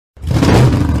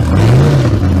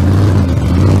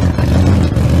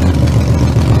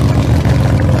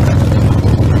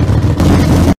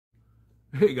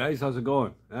Hey guys, how's it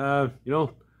going?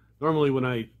 Normally when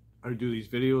I do these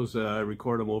videos, I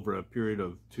record them over a period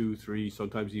of 2, 3,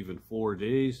 sometimes even 4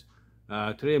 days.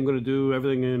 Today I'm going to do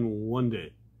everything in one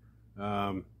day.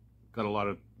 Got a lot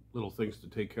of little things to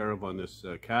take care of on this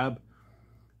cab.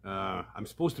 I'm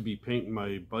supposed to be painting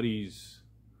my buddy's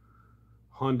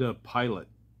Honda Pilot,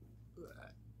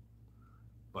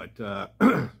 but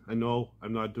I know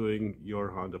I'm not doing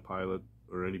your Honda Pilot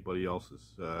or anybody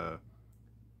else's.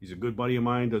 He's a good buddy of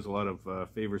mine, does a lot of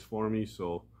favors for me,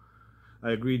 so I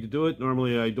agreed to do it.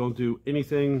 Normally I don't do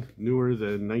anything newer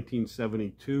than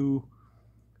 1972,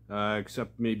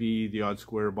 except maybe the odd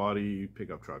square body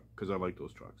pickup truck, because I like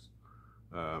those trucks.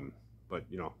 But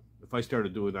you know, if I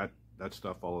started doing that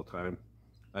stuff all the time,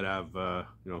 I'd have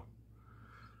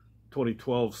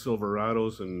 2012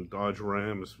 Silverados and Dodge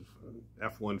Rams,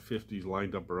 F-150s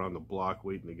lined up around the block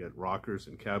waiting to get rockers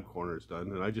and cab corners done,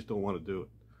 and I just don't want to do it.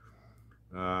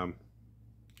 So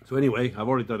anyway, I've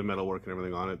already done the metal work and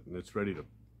everything on it, and it's ready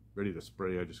to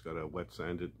spray. I just gotta wet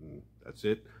sand it, and that's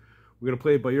it. We're gonna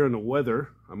play it by ear on the weather.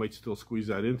 I might still squeeze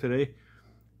that in today,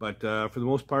 but for the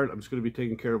most part, I'm just gonna be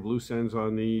taking care of loose ends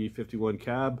on the 51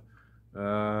 cab,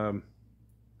 and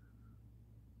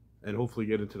hopefully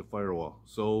get into the Firewall.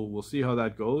 So we'll see how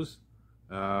that goes.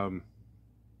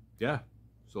 Yeah,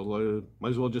 so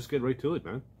might as well just get right to it,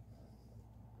 man.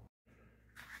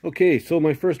 Okay, so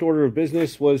my first order of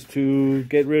business was to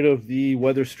get rid of the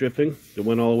weather stripping that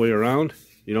went all the way around,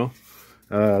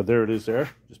 there it is there,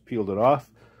 just peeled it off.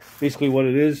 Basically what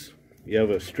it is, you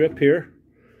have a strip here,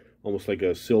 almost like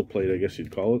a sill plate, I guess you'd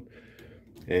call it,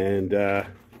 and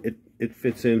it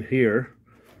fits in here,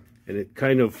 and it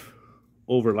kind of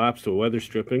overlaps the weather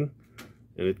stripping,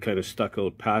 and it kind of stuck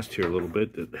out past here a little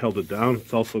bit. It held it down.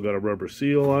 It's also got a rubber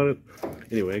seal on it.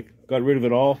 Anyway, got rid of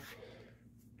it all.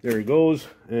 There he goes,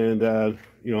 and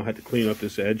had to clean up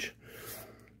this edge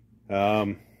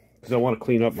because I want to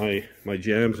clean up my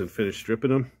jambs and finish stripping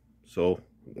them. So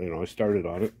I started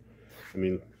on it. I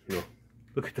mean,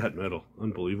 look at that metal,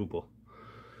 unbelievable.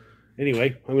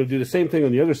 Anyway, I'm going to do the same thing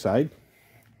on the other side.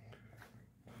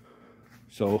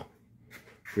 So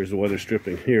here's the weather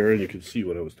stripping here, and you can see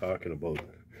what I was talking about.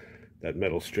 That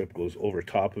metal strip goes over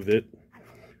top of it,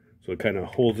 so it kind of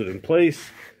holds it in place,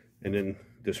 and then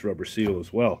this rubber seal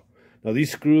as well. Now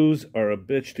these screws are a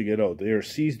bitch to get out. They are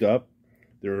seized up.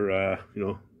 They're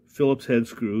Phillips head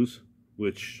screws,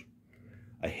 which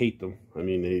I hate them. I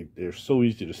mean, they're so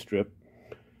easy to strip.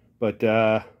 But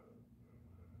there's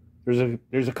a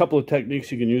couple of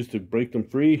techniques you can use to break them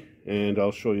free, and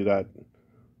I'll show you that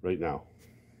right now.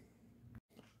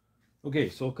 Okay,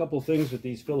 so a couple of things with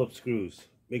these Phillips screws.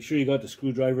 Make sure you got the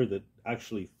screwdriver that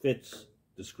actually fits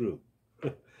the screw.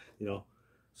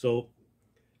 So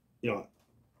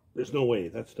there's no way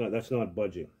that's not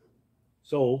budging.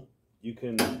 So you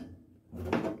can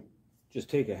just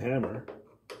take a hammer,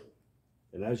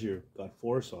 and as you've got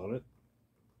force on it,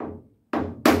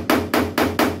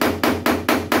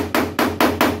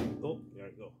 oh, there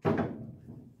you go. You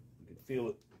can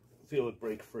feel it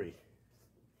break free.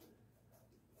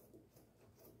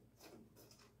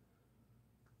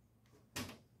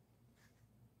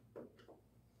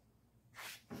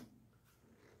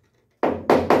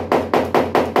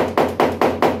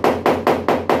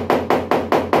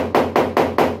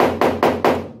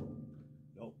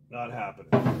 Not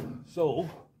happening. So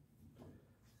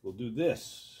we'll do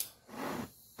this.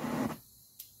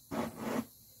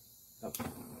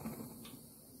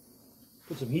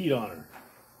 Put some heat on her.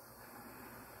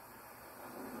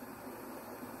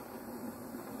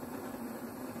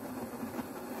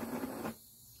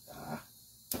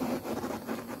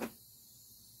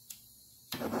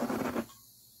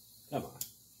 Come on.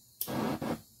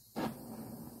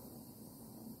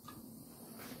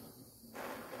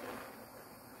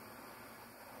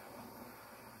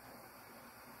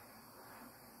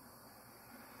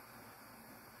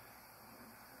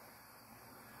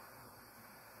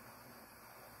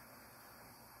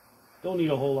 Don't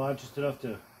need a whole lot, just enough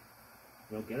to,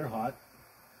 get her hot.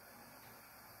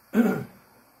 And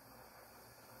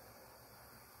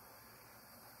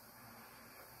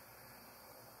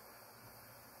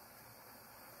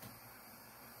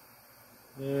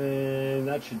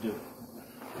that should do it.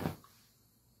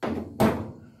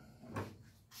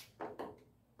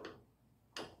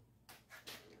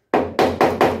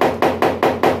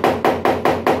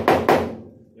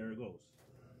 There it goes.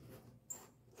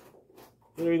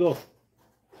 There you go.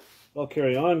 I'll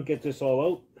carry on, get this all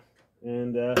out,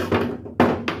 and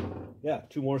yeah,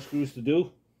 2 more screws to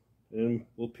do, and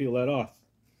we'll peel that off.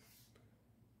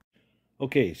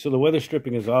 Okay, so the weather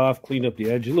stripping is off, cleaned up the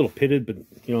edge, a little pitted, but,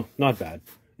 you know, not bad.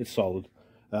 It's solid.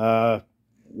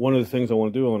 one of the things I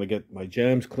want to do, I want to get my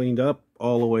jambs cleaned up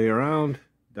all the way around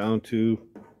down to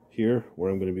here where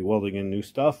I'm going to be welding in new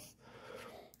stuff.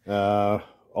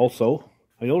 Also,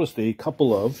 I noticed a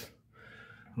couple of,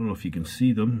 I don't know if you can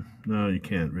see them. No, you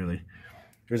can't really.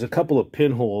 There's a couple of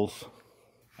pinholes.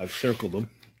 I've circled them,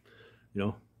 you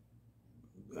know,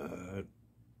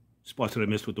 spots that I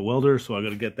missed with the welder, so I got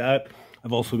to get that.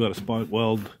 I've also got to spot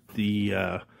weld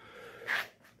the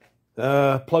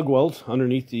plug welds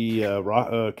underneath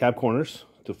the cab corners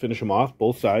to finish them off,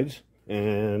 both sides.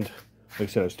 And like I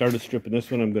said, I've started stripping this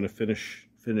one. I'm going to finish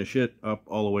it up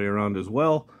all the way around as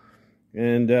well.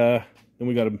 And then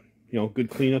we got a good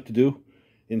cleanup to do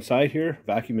inside here,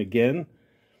 vacuum again,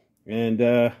 and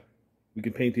we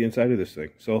can paint the inside of this thing.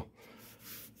 So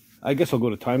I guess I'll go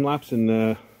to time lapse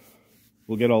and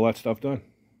we'll get all that stuff done.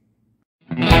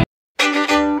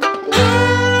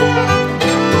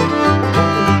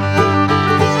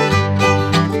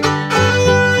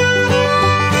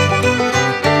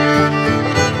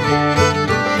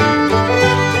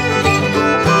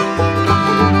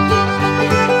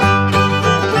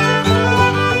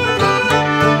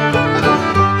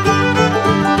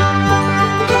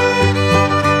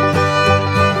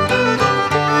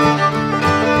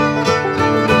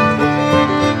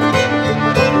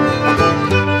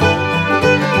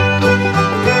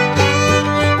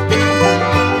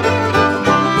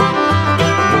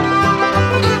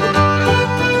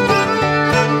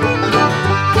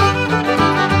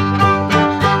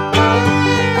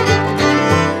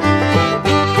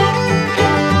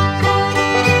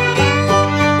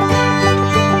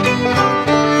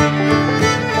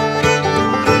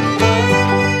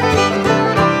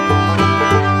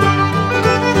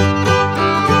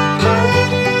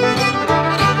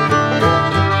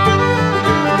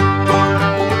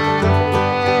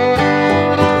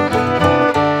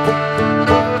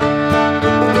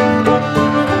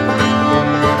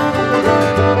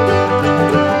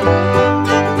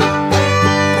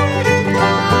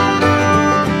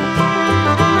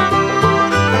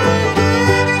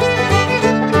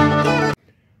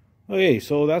 Okay,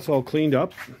 so that's all cleaned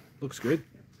up. Looks good,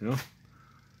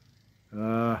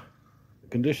 the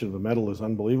condition of the metal is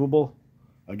unbelievable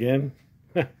again.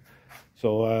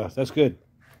 So that's good.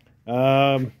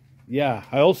 Yeah,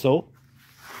 I also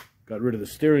got rid of the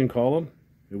steering column.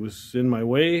 It was in my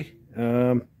way.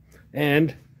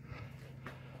 And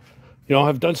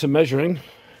I've done some measuring.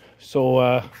 So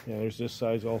yeah, there's this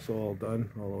side's also all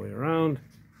done all the way around.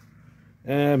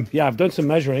 Yeah, I've done some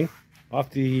measuring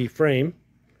off the frame.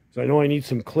 So I know I need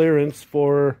some clearance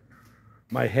for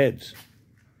my heads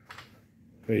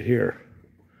right here.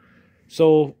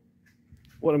 So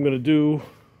what I'm going to do,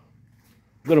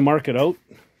 I'm going to mark it out,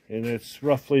 and it's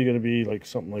roughly going to be like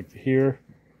something like here,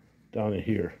 down to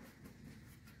here,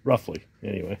 roughly,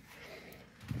 anyway.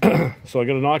 So I'm going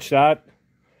to notch that,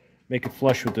 make it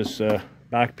flush with this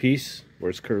back piece where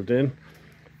it's curved in.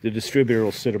 The distributor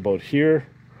will sit about here,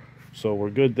 so we're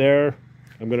good there.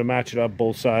 I'm going to match it up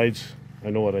both sides. I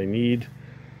know what I need.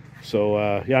 So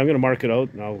yeah, I'm going to mark it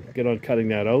out, and I'll get on cutting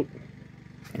that out.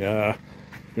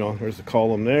 There's the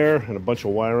column there, and a bunch of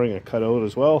wiring I cut out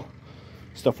as well.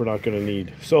 Stuff we're not going to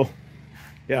need. So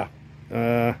yeah,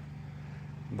 I'm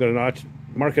going to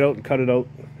mark it out and cut it out,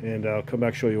 and I'll come back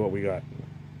and show you what we got.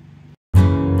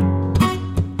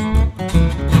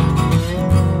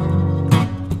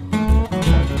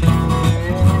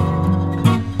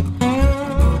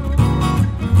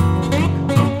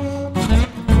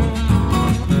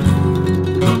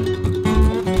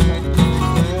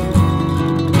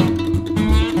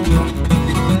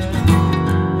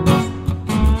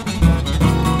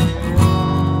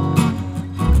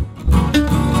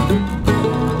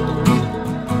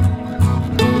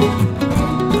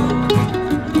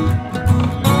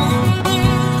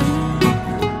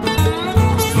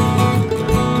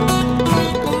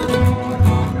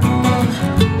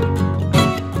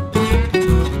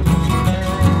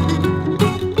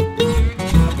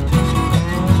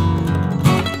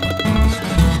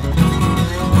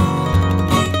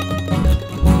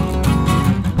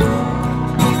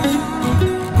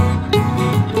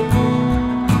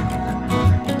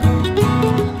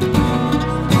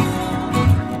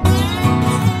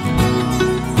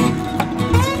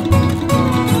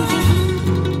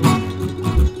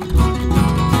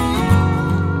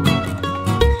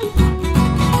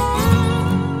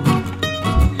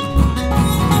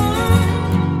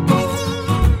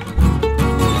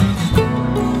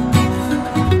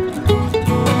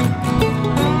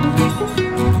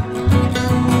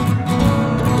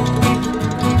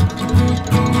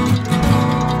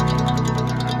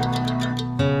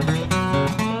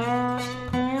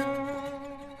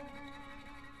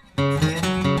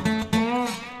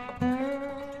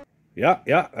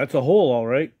 Yeah, that's a hole, all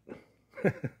right.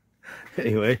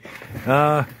 Anyway,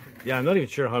 yeah, I'm not even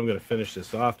sure how I'm going to finish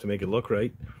this off to make it look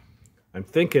right. I'm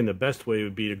thinking the best way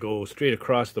would be to go straight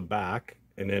across the back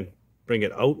and then bring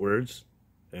it outwards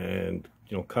and,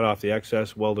 you know, cut off the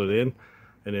excess, weld it in,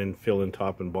 and then fill in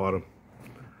top and bottom.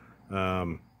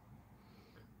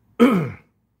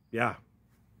 Yeah,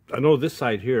 I know this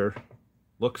side here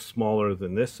looks smaller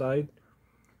than this side.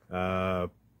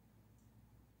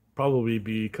 Probably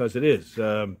because it is.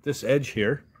 This edge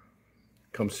here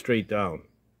comes straight down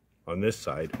on this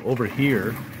side. Over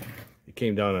here, it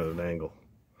came down at an angle.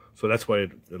 So that's why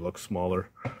it looks smaller.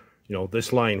 You know,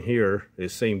 this line here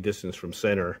is same distance from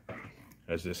center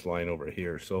as this line over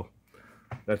here. So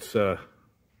that's how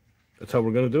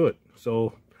we're going to do it.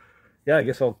 So yeah, I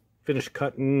guess I'll finish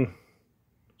cutting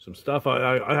some stuff.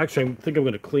 I actually think I'm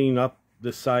going to clean up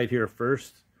this side here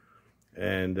first,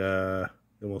 and then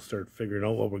we'll start figuring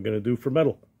out what we're going to do for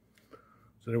metal.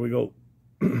 So there we go.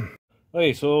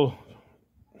 Okay, so,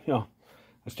 you know,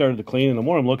 I started to clean, and the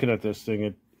more I'm looking at this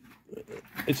thing,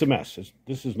 it's a mess.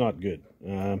 This is not good.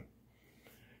 The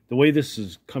way this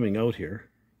is coming out here,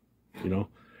 you know,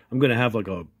 I'm going to have like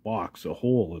a box, a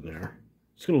hole in there.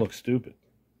 It's going to look stupid.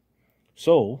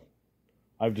 So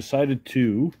I've decided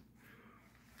to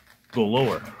go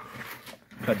lower.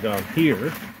 Cut down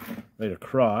here, right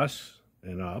across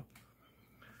and up.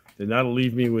 Then that'll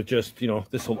leave me with just, you know,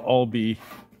 this will all be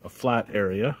a flat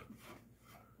area.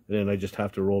 And then I just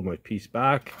have to roll my piece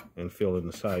back and fill in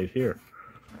the side here.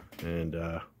 And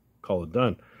call it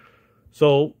done.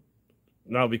 So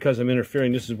now, because I'm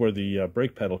interfering, this is where the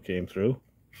brake pedal came through.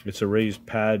 It's a raised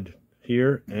pad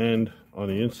here and on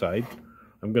the inside.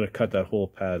 I'm going to cut that whole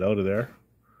pad out of there,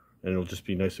 and it'll just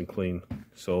be nice and clean.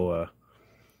 So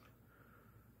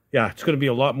yeah, it's going to be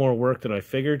a lot more work than I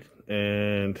figured,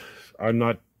 and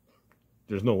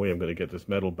there's no way I'm going to get this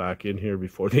metal back in here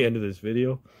before the end of this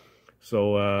video.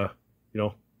 So you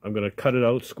know, I'm going to cut it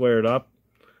out, square it up,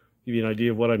 give you an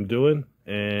idea of what I'm doing,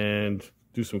 and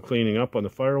do some cleaning up on the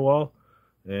firewall.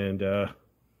 And you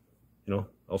know,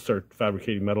 I'll start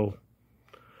fabricating metal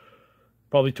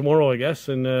probably tomorrow, I guess,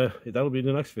 and that'll be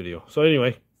the next video. So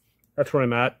anyway, that's where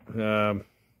I'm at.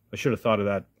 I should have thought of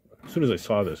that as soon as I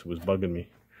saw this. It was bugging me,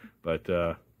 but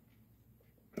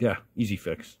yeah, easy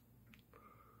fix.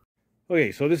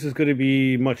 Okay, so this is going to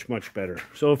be much better.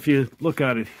 So if you look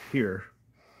at it here,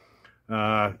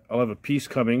 I'll have a piece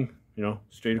coming, you know,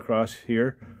 straight across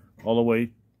here, all the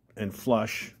way and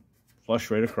flush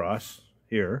right across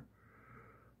here.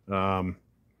 And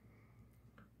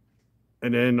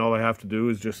then all I have to do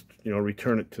is just, you know,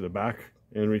 return it to the back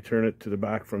and return it to the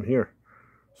back from here.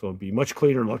 So it'll be much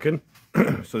cleaner looking.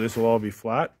 So this will all be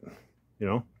flat, you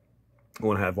know. I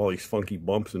won't have all these funky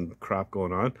bumps and crap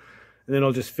going on. And then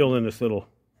I'll just fill in this little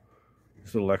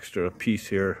extra piece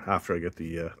here after I get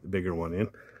the bigger one in.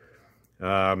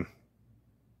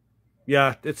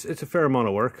 Yeah, it's a fair amount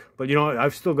of work, but you know,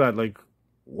 I've still got like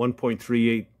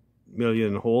 1.38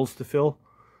 million holes to fill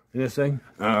in this thing.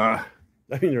 I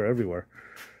mean, they're everywhere.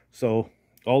 So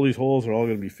all these holes are all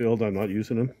going to be filled. I'm not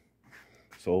using them,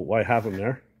 so why have them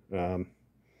there?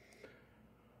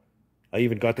 I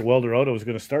even got the welder out. I was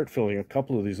going to start filling a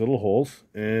couple of these little holes,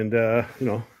 and you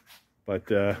know, but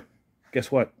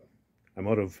guess what? I'm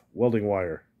out of welding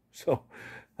wire, so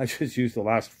I just used the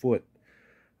last foot.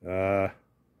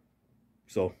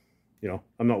 So, you know,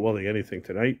 I'm not welding anything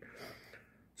tonight.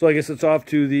 So I guess it's off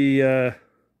to the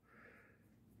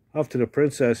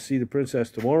princess, see the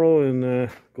princess tomorrow, and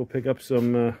go pick up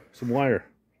some wire.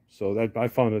 So that I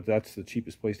found that that's the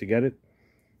cheapest place to get it.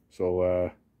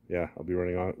 So yeah, I'll be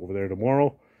running on over there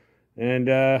tomorrow, and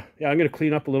yeah, I'm gonna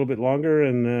clean up a little bit longer,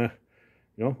 and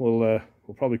you know,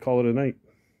 we'll probably call it a night.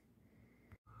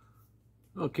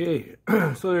 Okay,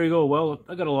 so there you go. Well,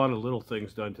 I got a lot of little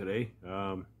things done today.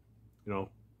 You know,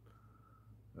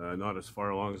 not as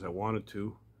far along as I wanted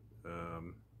to.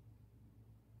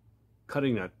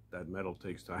 Cutting that metal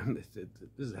takes time.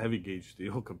 This is heavy gauge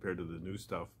steel compared to the new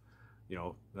stuff. You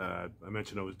know, I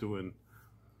mentioned I was doing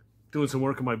some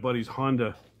work on my buddy's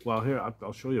Honda. Well, here,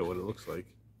 I'll show you what it looks like.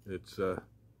 It's, I'll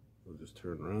just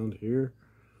turn around here.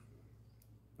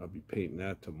 I'll be painting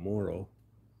that tomorrow.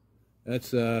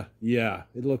 That's, yeah,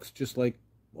 it looks just like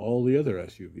all the other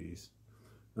SUVs.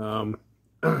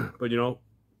 But you know,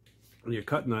 when you're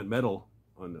cutting that metal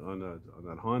on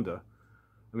that Honda,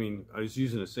 I mean, I was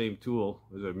using the same tool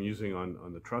as I'm using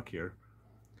on the truck here,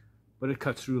 but it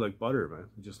cuts through like butter, man.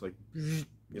 Just like, you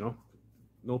know,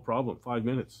 no problem. 5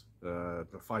 minutes,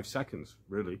 5 seconds,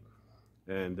 really.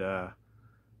 And but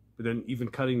then even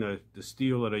cutting the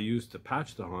steel that I used to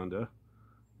patch the Honda,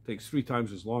 takes 3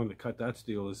 times as long to cut that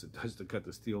steel as it does to cut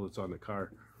the steel that's on the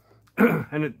car.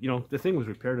 And it, you know, the thing was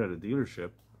repaired at a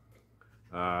dealership,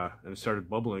 and it started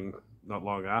bubbling not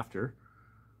long after.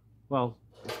 Well,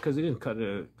 it's because they didn't cut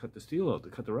the steel out; they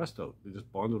cut the rest out. They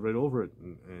just bonded right over it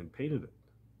and painted it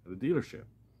at the dealership.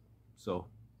 So,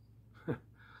 you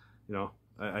know,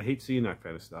 I hate seeing that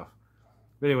kind of stuff.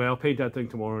 But anyway, I'll paint that thing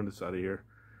tomorrow and it's out of here.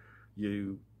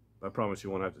 I promise you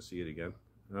won't have to see it again.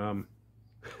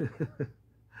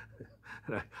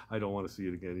 I don't want to see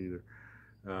it again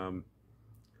either.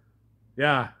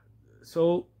 Yeah,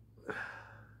 so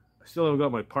I still haven't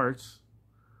got my parts,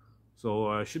 so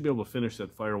I should be able to finish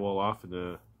that firewall off in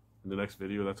the next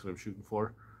video. That's what I'm shooting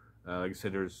for. Like I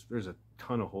said, there's a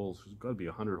ton of holes. There's got to be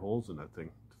 100 holes in that thing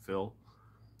to fill.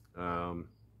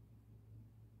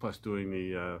 Plus doing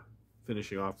the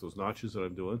finishing off those notches that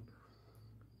I'm doing.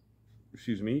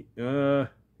 Excuse me.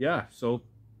 Yeah, so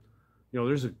you know,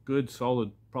 there's a good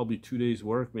solid probably 2 days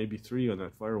work, maybe 3 on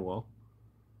that firewall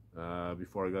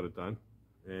before I got it done.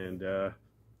 And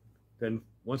then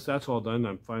once that's all done,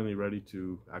 I'm finally ready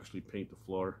to actually paint the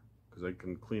floor, because I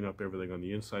can clean up everything on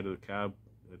the inside of the cab,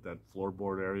 at that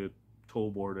floorboard area, toe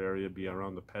board area, be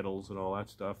around the pedals and all that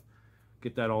stuff.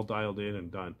 Get that all dialed in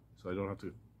and done, so I don't have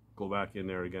to go back in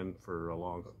there again for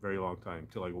a very long time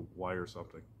till I go wire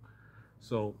something.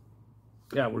 So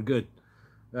yeah, we're good.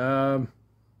 I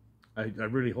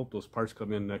really hope those parts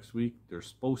come in next week. They're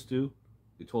supposed to.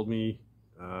 They told me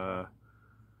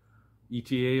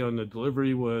ETA on the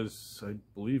delivery was, I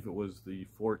believe it was the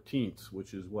 14th,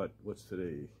 which is what's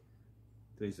today?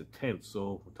 Today's the 10th,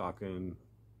 so we're talking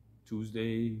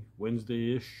Tuesday,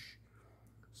 Wednesday-ish.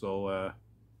 So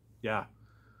yeah,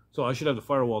 so I should have the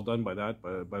firewall done by that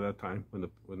time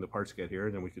when the parts get here,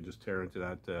 and then we could just tear into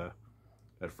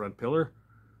that front pillar,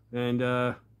 and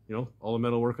you know, all the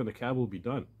metal work on the cab will be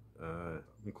done,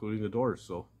 including the doors.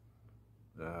 So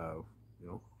you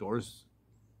know, doors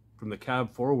from the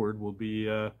cab forward will be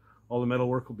all the metal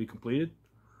work will be completed,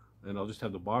 and I'll just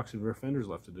have the box and rear fenders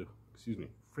left to do. Excuse me,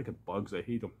 freaking bugs, I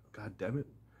hate them. God damn it.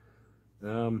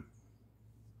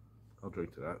 I'll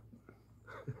drink to that.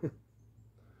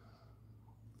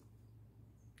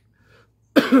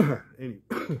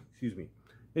 Excuse me.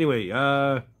 Anyway,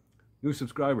 new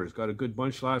subscribers, got a good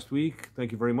bunch last week.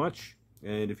 Thank you very much.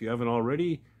 And if you haven't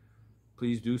already,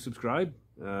 please do subscribe.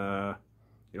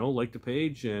 You know, like the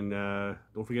page, and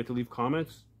don't forget to leave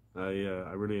comments.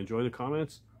 I really enjoy the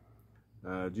comments.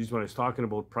 Geez, when I was talking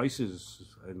about prices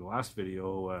in the last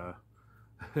video,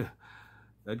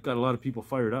 that got a lot of people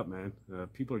fired up, man.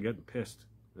 People are getting pissed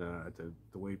at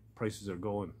the way prices are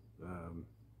going.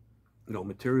 You know,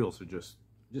 materials are just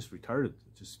retarded.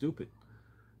 It's just stupid.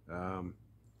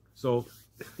 So,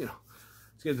 you know,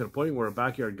 it's getting to the point where a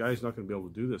backyard guy's not going to be able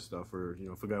to do this stuff. Or, you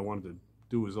know, if a guy wanted to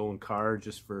do his own car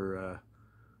just for,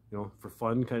 you know, for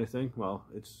fun kind of thing, well,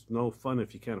 it's no fun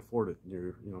if you can't afford it.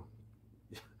 You're, you know,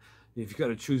 if you got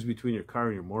to choose between your car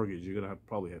and your mortgage, you're gonna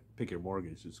probably have to pick your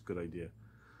mortgage. It's a good idea.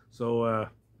 So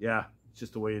yeah, it's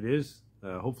just the way it is.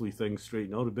 Hopefully things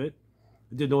straighten out a bit.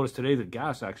 I did notice today that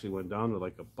gas actually went down to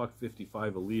like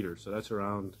 $1.55 a liter, so that's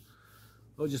around,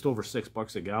 oh, just over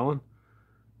 $6 a gallon.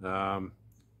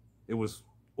 It was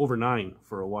over $9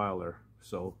 for a while there,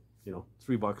 so you know,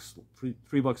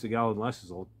 $3 a gallon less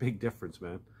is a big difference,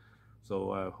 man.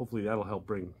 So hopefully that'll help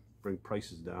bring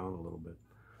prices down a little bit.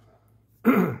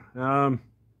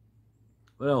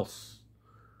 What else?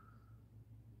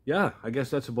 Yeah, I guess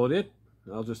that's about it.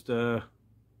 I'll just go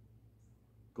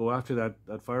after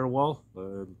that firewall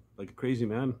like a crazy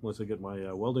man once I get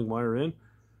my welding wire in,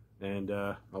 and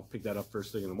I'll pick that up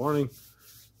first thing in the morning.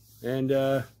 And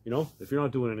you know, if you're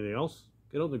not doing anything else,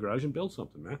 get out in the garage and build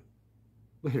something, man.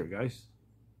 Later, guys.